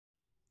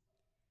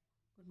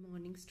Good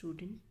morning,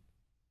 student.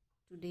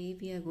 Today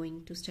we are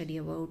going to study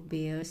about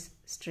Bayer's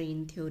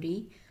strain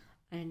theory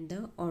and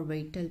the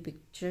orbital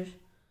picture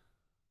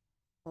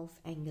of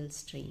angle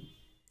strain.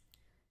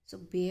 So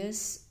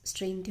Bayer's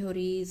strain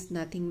theory is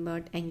nothing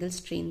but angle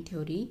strain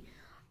theory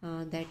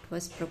that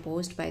was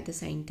proposed by the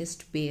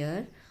scientist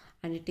Baeyer,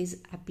 and it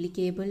is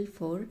applicable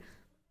for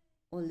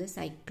all the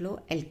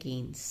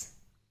cycloalkanes.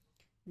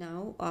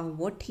 Now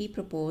what he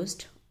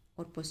proposed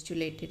or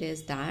postulated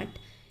is that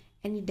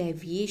any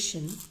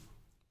deviation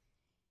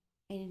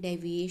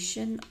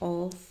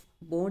of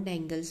bond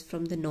angles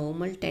from the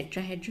normal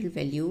tetrahedral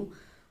value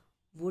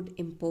would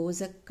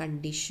impose a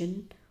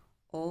condition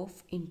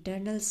of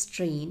internal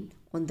strain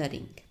on the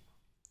ring.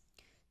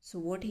 So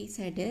what he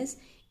said is,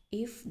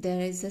 if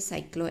there is a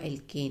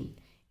cycloalkane,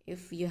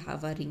 if you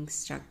have a ring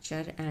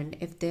structure and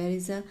if there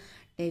is a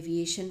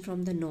deviation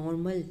from the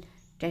normal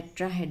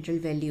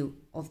tetrahedral value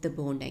of the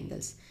bond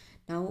angles.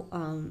 Now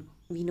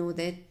we know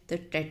that the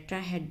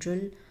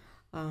tetrahedral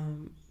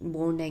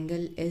bond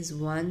angle is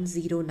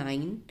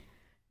 109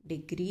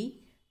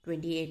 degree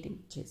 28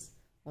 inches.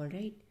 All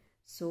right,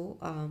 so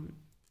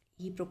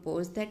he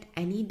proposed that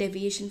any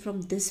deviation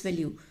from this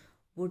value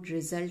would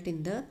result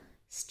in the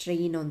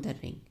strain on the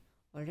ring.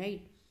 All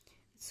right,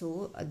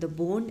 so the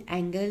bond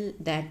angle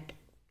that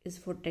is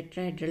for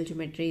tetrahedral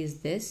geometry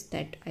is this,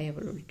 that I have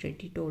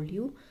already told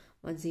you,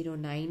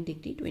 109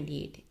 degree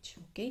 28 inch.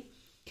 Okay,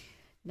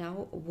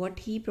 now what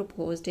he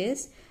proposed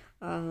is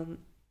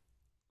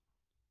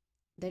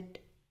that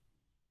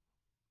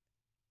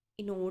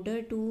in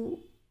order to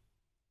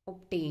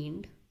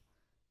obtain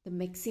the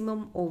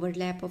maximum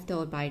overlap of the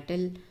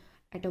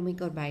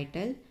atomic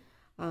orbital,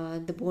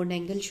 the bond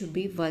angle should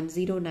be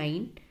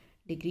 109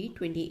 degree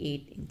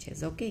 28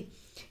 inches. Okay,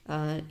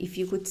 if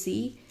you could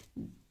see,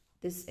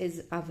 this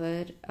is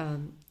our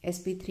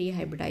sp3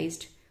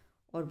 hybridized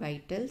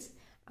orbitals,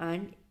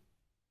 and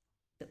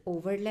the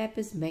overlap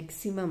is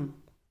maximum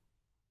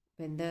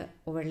when the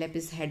overlap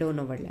is head-on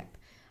overlap,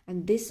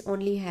 and this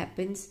only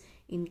happens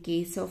in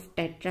case of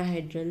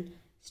tetrahedral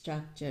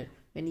structure.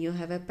 When you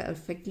have a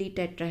perfectly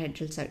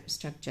tetrahedral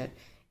structure,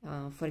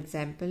 for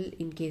example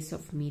in case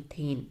of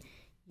methane,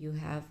 you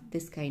have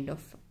this kind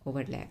of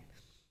overlap.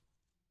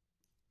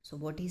 So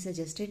what he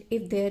suggested,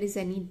 if there is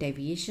any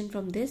deviation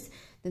from this,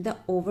 then the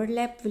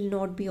overlap will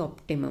not be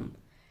optimum,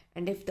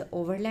 and if the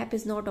overlap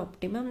is not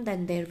optimum,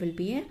 then there will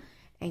be a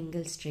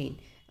angle strain.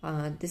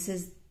 This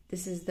is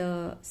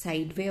the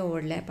sideway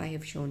overlap I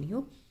have shown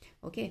you.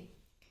 Okay,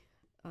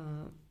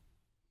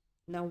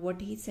 now what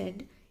he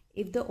said,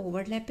 if the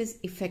overlap is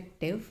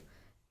effective,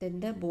 then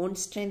the bond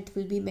strength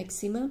will be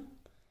maximum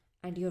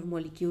and your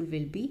molecule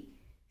will be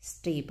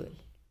stable.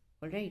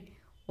 All right,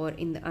 or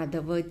in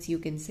other words you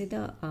can say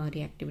the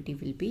reactivity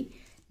will be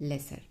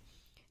lesser.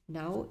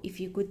 Now if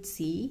you could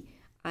see,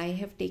 I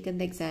have taken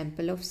the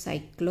example of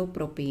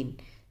cyclopropane.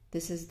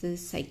 This is the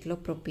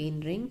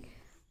cyclopropane ring.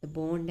 The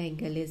bond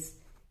angle is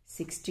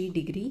 60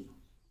 degree,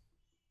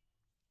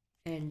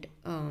 and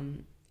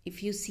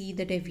if you see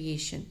the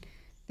deviation,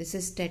 this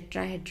is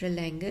tetrahedral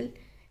angle,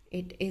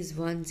 it is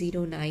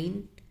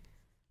 109,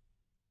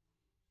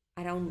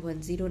 around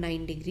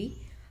 109 degree,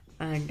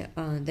 and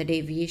the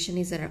deviation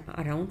is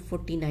around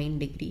 49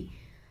 degree.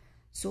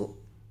 So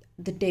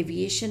the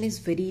deviation is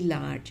very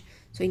large.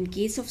 So in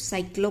case of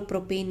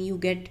cyclopropane, you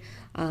get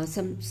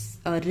some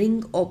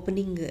ring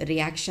opening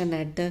reaction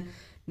at the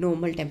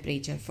normal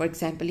temperature. For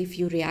example, if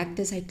you react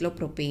the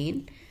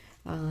cyclopropane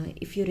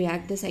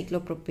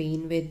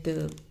with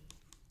the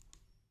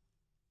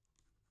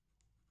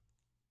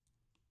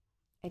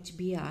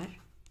HBr,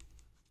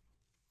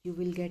 you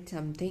will get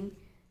something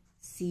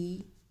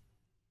CH3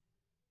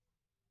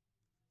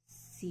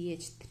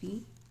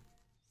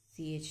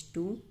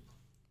 CH2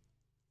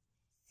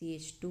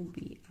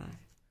 CH2Br,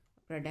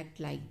 product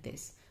like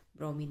this,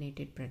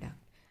 brominated product,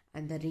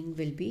 and the ring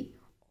will be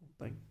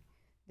open.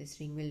 This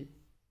ring will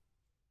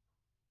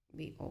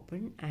be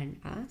open and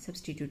a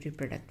substituted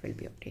product will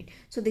be obtained.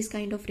 So this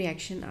kind of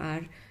reaction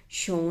are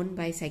shown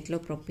by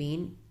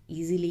cyclopropane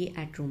easily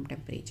at room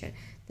temperature.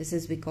 This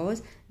is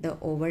because the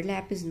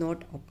overlap is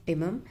not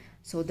optimum,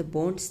 so the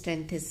bond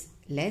strength is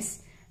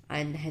less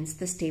and hence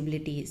the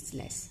stability is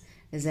less,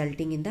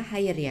 resulting in the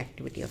higher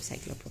reactivity of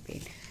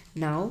cyclopropane.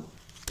 Now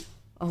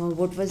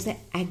what was the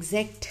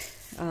exact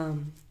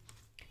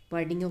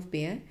wording of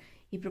Baeyer?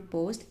 He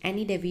proposed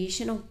any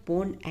deviation of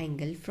bond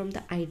angle from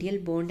the ideal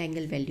bond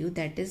angle value,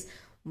 that is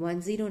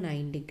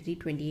 109 degree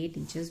 28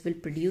 inches, will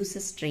produce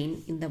a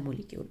strain in the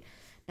molecule.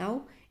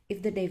 Now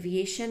if the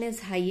deviation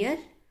is higher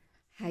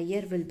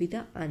will be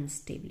the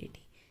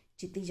instability.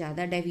 जितनी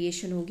ज़्यादा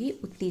deviation होगी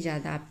उतनी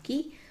ज़्यादा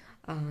आपकी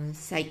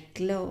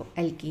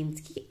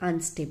cycloalkanes की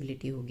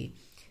instability होगी.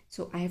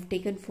 So I have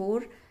taken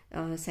 4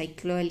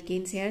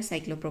 cycloalkanes here: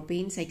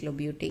 cyclopropane,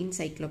 cyclobutane,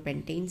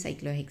 cyclopentane,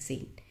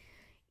 cyclohexane.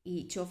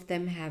 Each of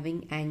them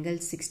having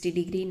angles 60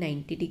 degree,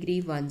 90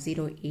 degree,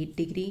 108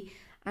 degree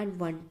and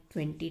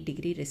 120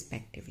 degree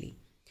respectively.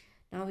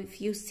 Now if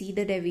you see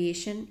the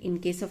deviation, in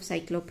case of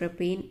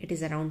cyclopropane it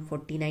is around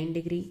 49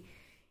 degree,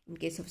 in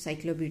case of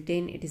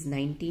cyclobutane it is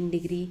 19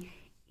 degree,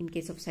 In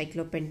case of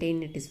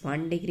cyclopentane, it is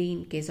 1 degree.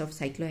 In case of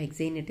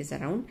cyclohexane, it is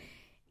around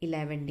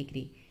 11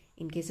 degree.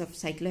 In case of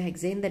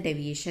cyclohexane, the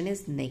deviation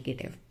is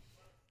negative.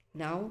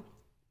 Now,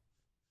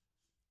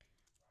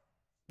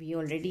 we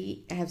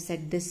already have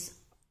said this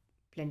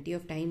plenty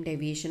of time.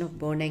 Deviation of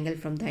bond angle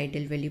from the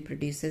ideal value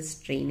produces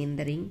strain in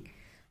the ring.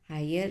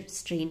 Higher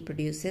strain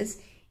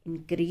produces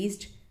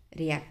increased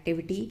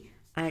reactivity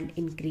and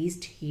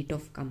increased heat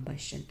of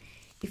combustion.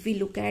 If we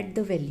look at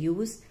the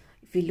values,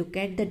 if we look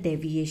at the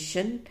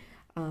deviation,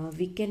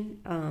 we can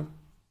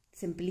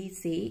simply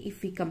say,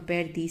 if we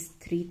compare these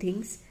three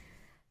things,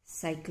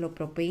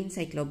 cyclopropane,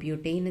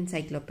 cyclobutane and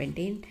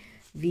cyclopentane,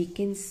 we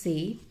can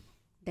say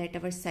that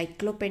our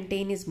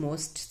cyclopentane is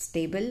most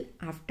stable,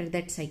 after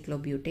that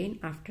cyclobutane,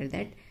 after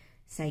that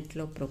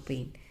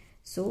cyclopropane.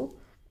 So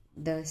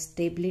the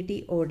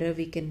stability order,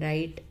 we can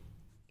write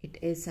it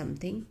is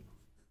something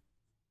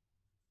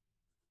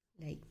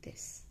like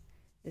this.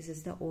 This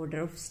is the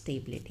order of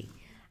stability.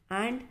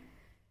 And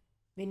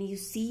when you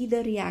see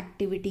the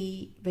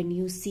reactivity, when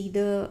you see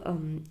the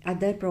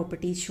other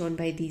properties shown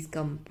by these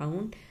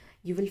compound,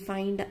 you will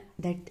find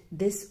that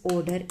this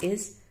order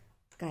is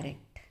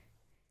correct.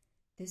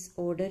 This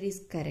order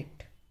is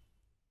correct.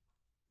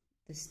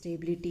 The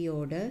stability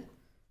order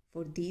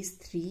for these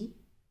three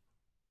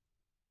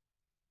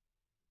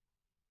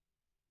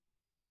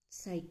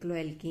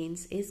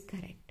cycloalkanes is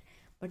correct.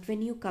 But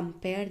when you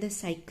compare the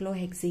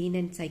cyclohexane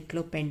and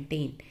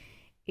cyclopentane,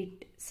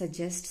 it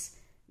suggests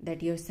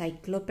that your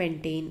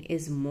cyclopentane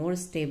is more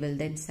stable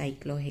than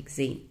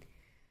cyclohexane.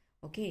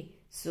 Okay,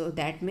 so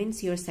that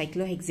means your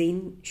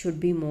cyclohexane should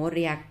be more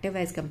reactive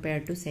as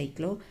compared to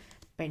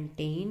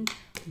cyclopentane,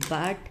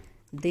 but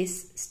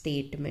this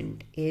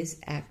statement is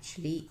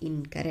actually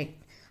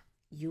incorrect.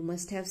 You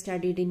must have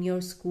studied in your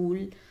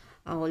school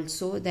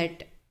also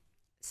that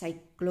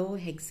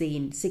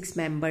cyclohexane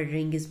 6-membered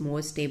ring is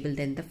more stable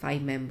than the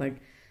 5-membered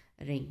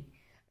ring.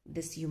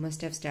 This you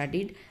must have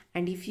studied.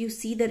 And if you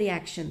see the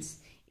reactions,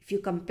 if you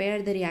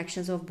compare the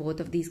reactions of both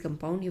of these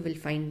compounds, you will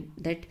find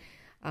that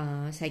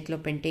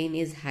cyclopentane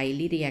is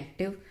highly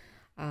reactive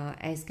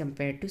as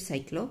compared to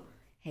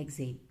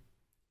cyclohexane.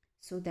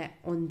 So that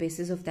on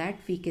basis of that,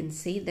 we can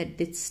say that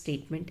this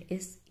statement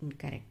is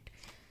incorrect.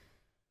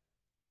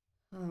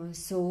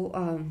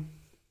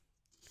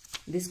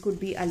 This could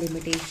be a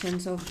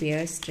limitations of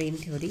Baeyer strain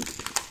theory.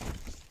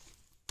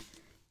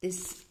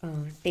 This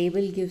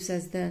table gives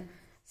us the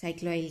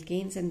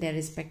cycloalkanes and their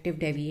respective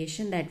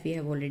deviation that we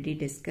have already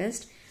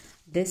discussed.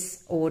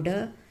 This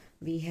order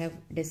we have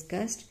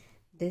discussed.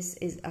 This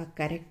is a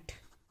correct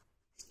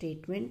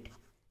statement.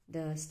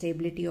 The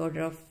stability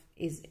order of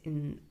is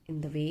in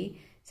the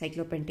way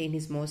cyclopentane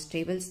is more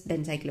stable,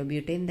 then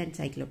cyclobutane, then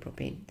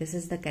cyclopropane. This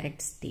is the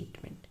correct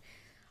statement.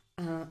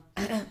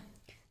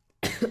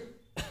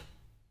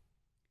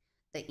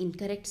 The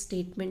incorrect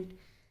statement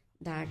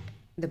that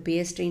the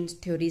Baeyer strain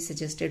theory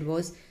suggested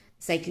was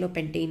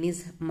cyclopentane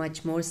is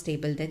much more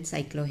stable than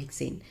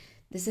cyclohexane.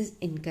 This is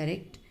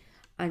incorrect,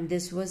 and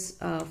this was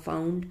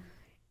found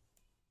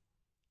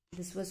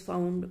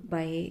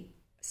by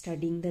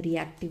studying the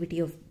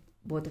reactivity of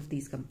both of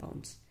these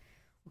compounds.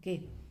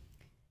 Okay,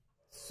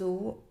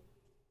 so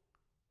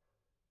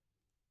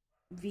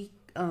we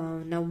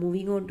now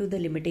moving on to the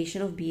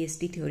limitation of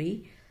BST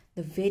theory.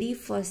 The very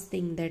first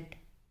thing that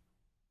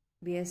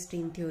Baeyer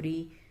strain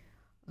theory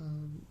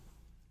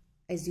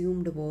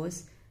assumed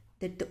was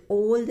that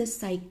all the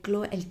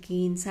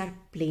cycloalkanes are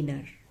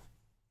planar.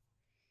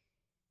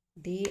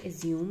 They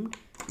assumed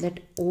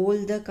that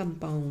all the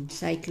compounds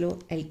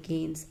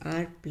cycloalkanes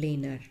are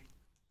planar.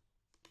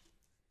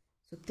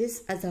 So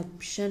this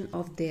assumption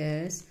of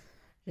theirs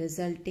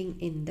resulting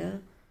in the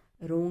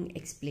wrong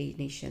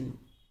explanation,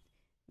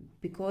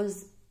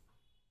 because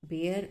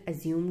Baeyer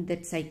assumed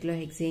that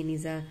cyclohexane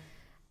is a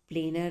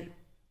planar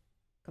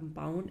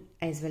compound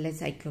as well as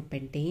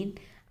cyclopentane,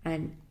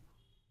 and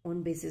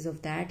on basis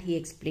of that he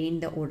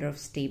explained the order of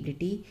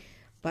stability,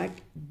 but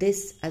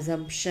this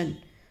assumption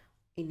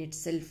in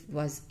itself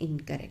was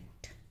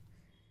incorrect.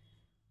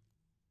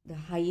 The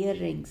higher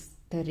rings,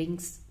 the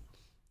rings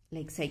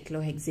like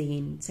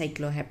cyclohexane,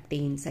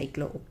 cycloheptane,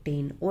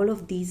 cyclooctane, all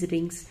of these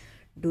rings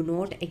do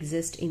not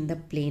exist in the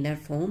planar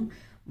form,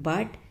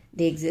 but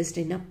they exist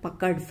in a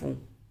puckered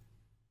form.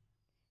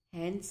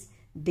 Hence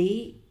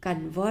they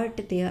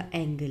convert their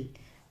angle.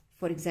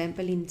 For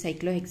example, in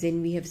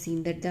cyclohexane we have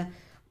seen that the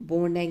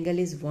bond angle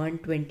is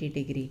 120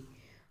 degree,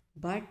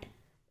 but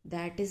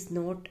that is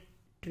not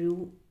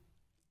true.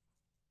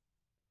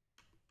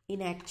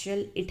 In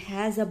actual, it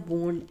has a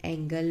bond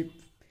angle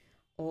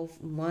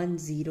of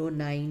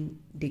 109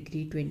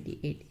 degree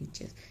 28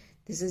 inches.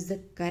 This is the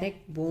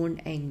correct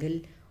bond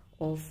angle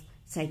of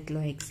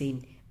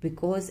cyclohexane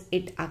because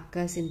it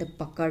occurs in the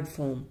puckered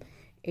form.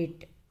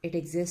 It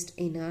exists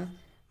in a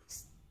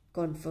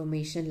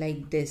conformation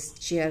like this,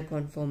 chair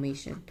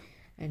conformation,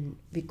 and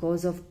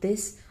because of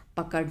this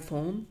puckered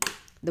form,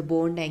 the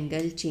bond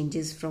angle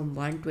changes from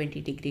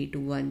 120 degree to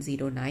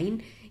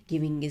 109,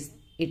 giving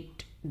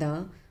it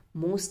the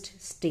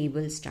most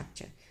stable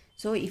structure.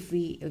 So if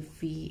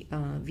we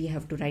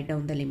have to write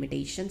down the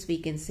limitations, we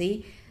can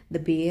say the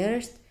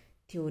Bayer's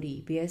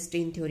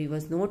strain theory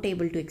was not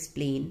able to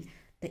explain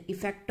the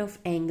effect of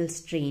angle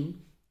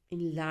strain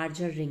in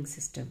larger ring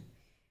system.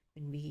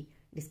 When we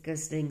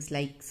discuss rings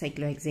like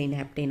cyclohexane,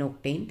 heptane,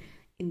 octane,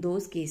 in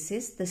those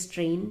cases the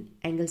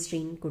angle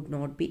strain could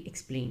not be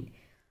explained.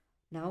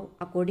 Now,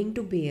 according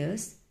to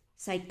Bayer's,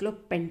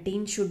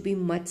 cyclopentane should be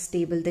much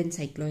stable than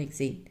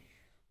cyclohexane,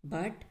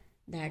 but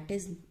that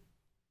is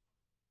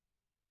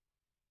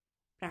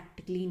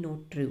practically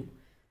not true.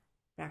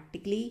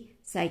 Practically,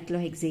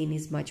 cyclohexane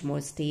is much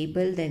more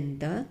stable than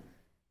the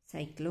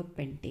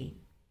cyclopentane.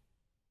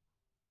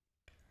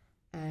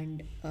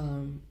 And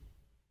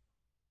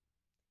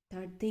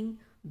third thing,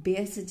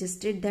 Baeyer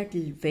suggested that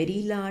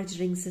very large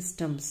ring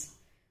systems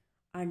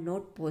are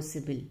not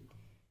possible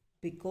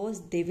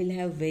because they will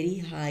have very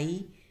high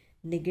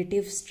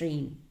negative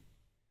strain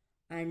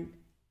and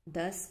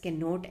thus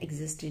cannot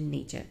exist in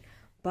nature.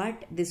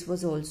 But this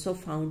was also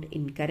found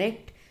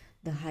incorrect.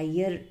 The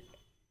higher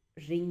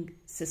ring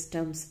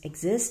systems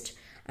exist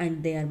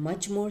and they are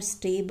much more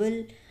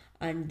stable,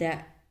 and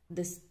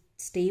the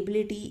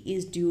stability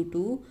is due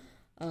to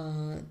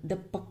the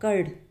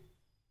puckered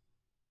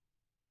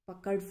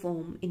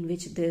form in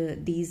which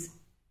these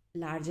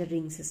larger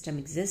ring system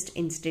exist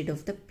instead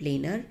of the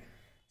planar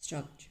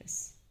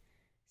structures.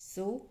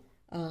 So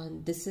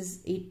this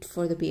is it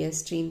for the Baeyer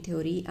strain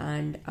theory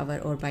and our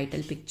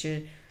orbital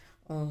picture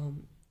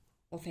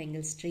of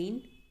angle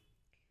strain.